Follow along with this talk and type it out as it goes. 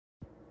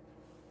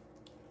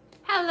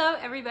Hello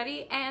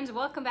everybody and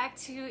welcome back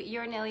to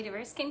your Nelly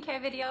Diverse skincare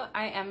video.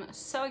 I am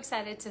so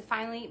excited to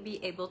finally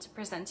be able to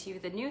present to you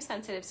the new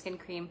sensitive skin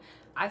cream.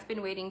 I've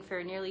been waiting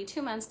for nearly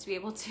 2 months to be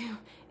able to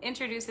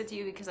introduce it to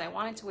you because I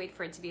wanted to wait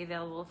for it to be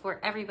available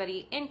for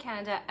everybody in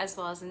Canada as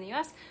well as in the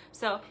US.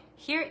 So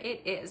here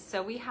it is.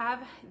 So we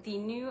have the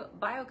new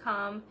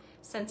Biocalm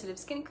sensitive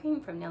skin cream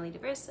from Nelly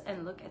Diverse,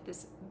 and look at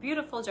this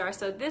beautiful jar.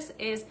 So this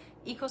is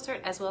Ecocert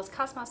as well as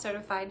Cosmos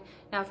certified.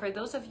 Now for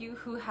those of you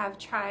who have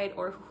tried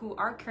or who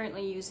are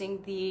currently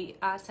using the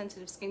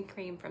sensitive skin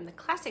cream from the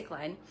classic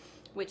line,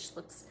 which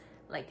looks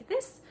like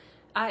this,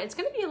 it's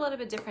going to be a little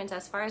bit different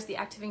as far as the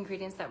active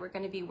ingredients that we're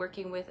going to be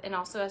working with, and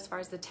also as far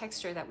as the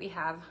texture that we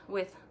have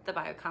with the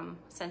Biocalm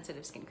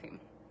sensitive skin cream.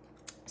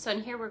 So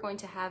in here we're going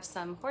to have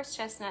some horse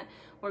chestnut,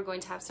 we're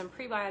going to have some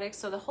prebiotics.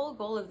 So the whole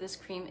goal of this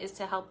cream is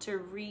to help to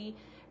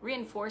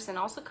reinforce and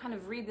also kind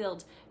of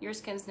rebuild your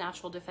skin's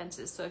natural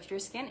defenses. So if your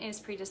skin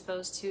is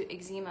predisposed to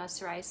eczema,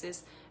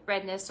 psoriasis,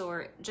 redness,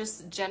 or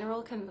just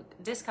general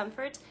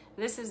discomfort,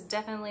 this is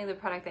definitely the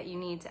product that you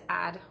need to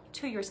add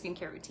to your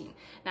skincare routine.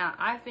 Now,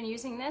 I've been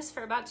using this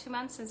for about 2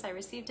 months since I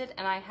received it,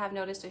 and I have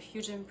noticed a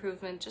huge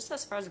improvement just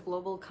as far as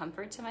global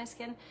comfort to my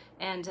skin,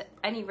 and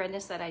any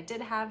redness that I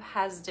did have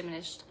has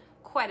diminished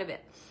quite a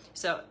bit.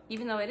 So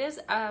even though it is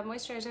a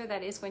moisturizer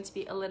that is going to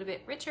be a little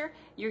bit richer,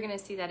 you're going to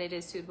see that it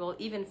is suitable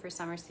even for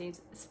summer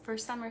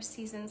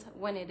seasons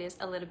when it is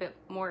a little bit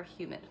more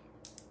humid.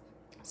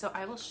 So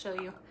I will show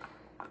you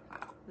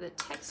the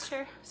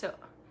texture. So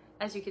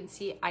as you can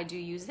see, I do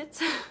use it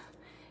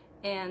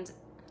and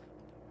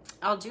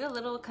I'll do a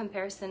little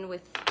comparison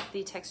with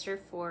the texture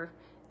for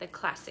the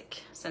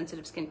classic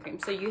sensitive skin cream.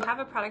 So you have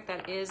a product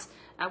that is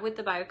with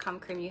the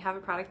Biocalm cream, you have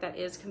a product that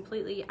is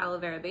completely aloe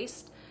vera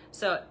based.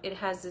 So it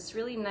has this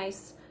really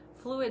nice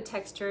fluid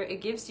texture.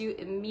 It gives you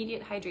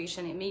immediate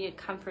hydration, immediate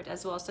comfort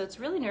as well. So it's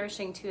really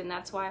nourishing too. And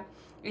that's why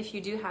if you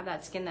do have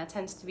that skin that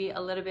tends to be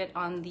a little bit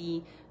on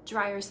the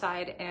drier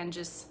side, and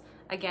just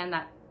again,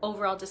 that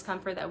overall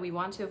discomfort that we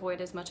want to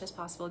avoid as much as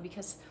possible,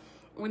 because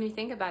when you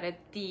think about it,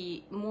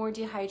 the more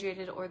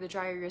dehydrated or the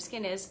drier your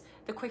skin is,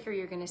 the quicker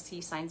you're going to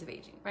see signs of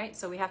aging, right?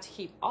 So we have to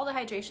keep all the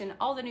hydration,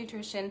 all the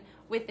nutrition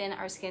within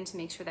our skin to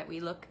make sure that we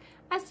look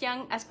as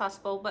young as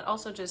possible, but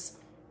also just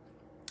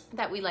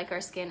that we like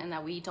our skin and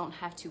that we don't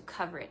have to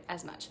cover it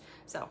as much.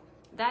 So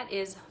that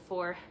is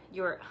for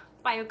your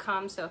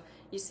Biocalm. So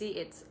you see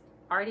it's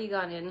already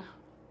gone in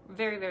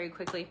very, very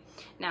quickly.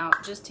 Now,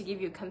 just to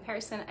give you a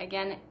comparison,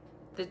 again,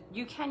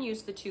 you can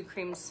use the two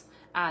creams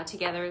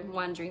together,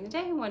 one during the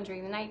day, one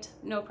during the night,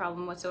 no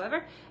problem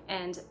whatsoever.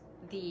 And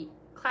the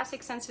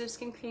classic sensitive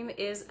skin cream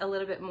is a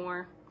little bit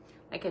more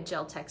like a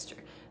gel texture.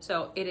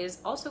 So it is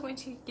also going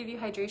to give you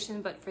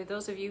hydration, but for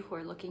those of you who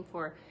are looking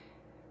for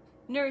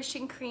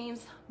nourishing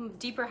creams,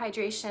 deeper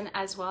hydration,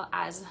 as well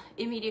as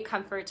immediate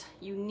comfort,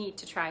 you need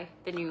to try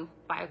the new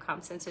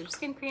Biocalm sensitive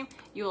skin cream.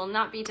 You will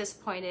not be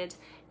disappointed.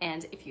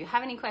 And if you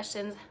have any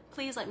questions,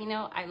 please let me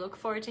know. I look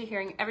forward to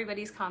hearing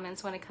everybody's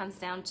comments when it comes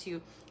down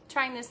to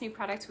trying this new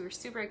product. We're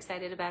super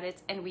excited about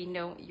it, and we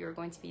know you're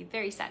going to be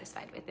very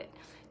satisfied with it.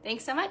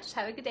 Thanks so much.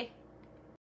 Have a good day.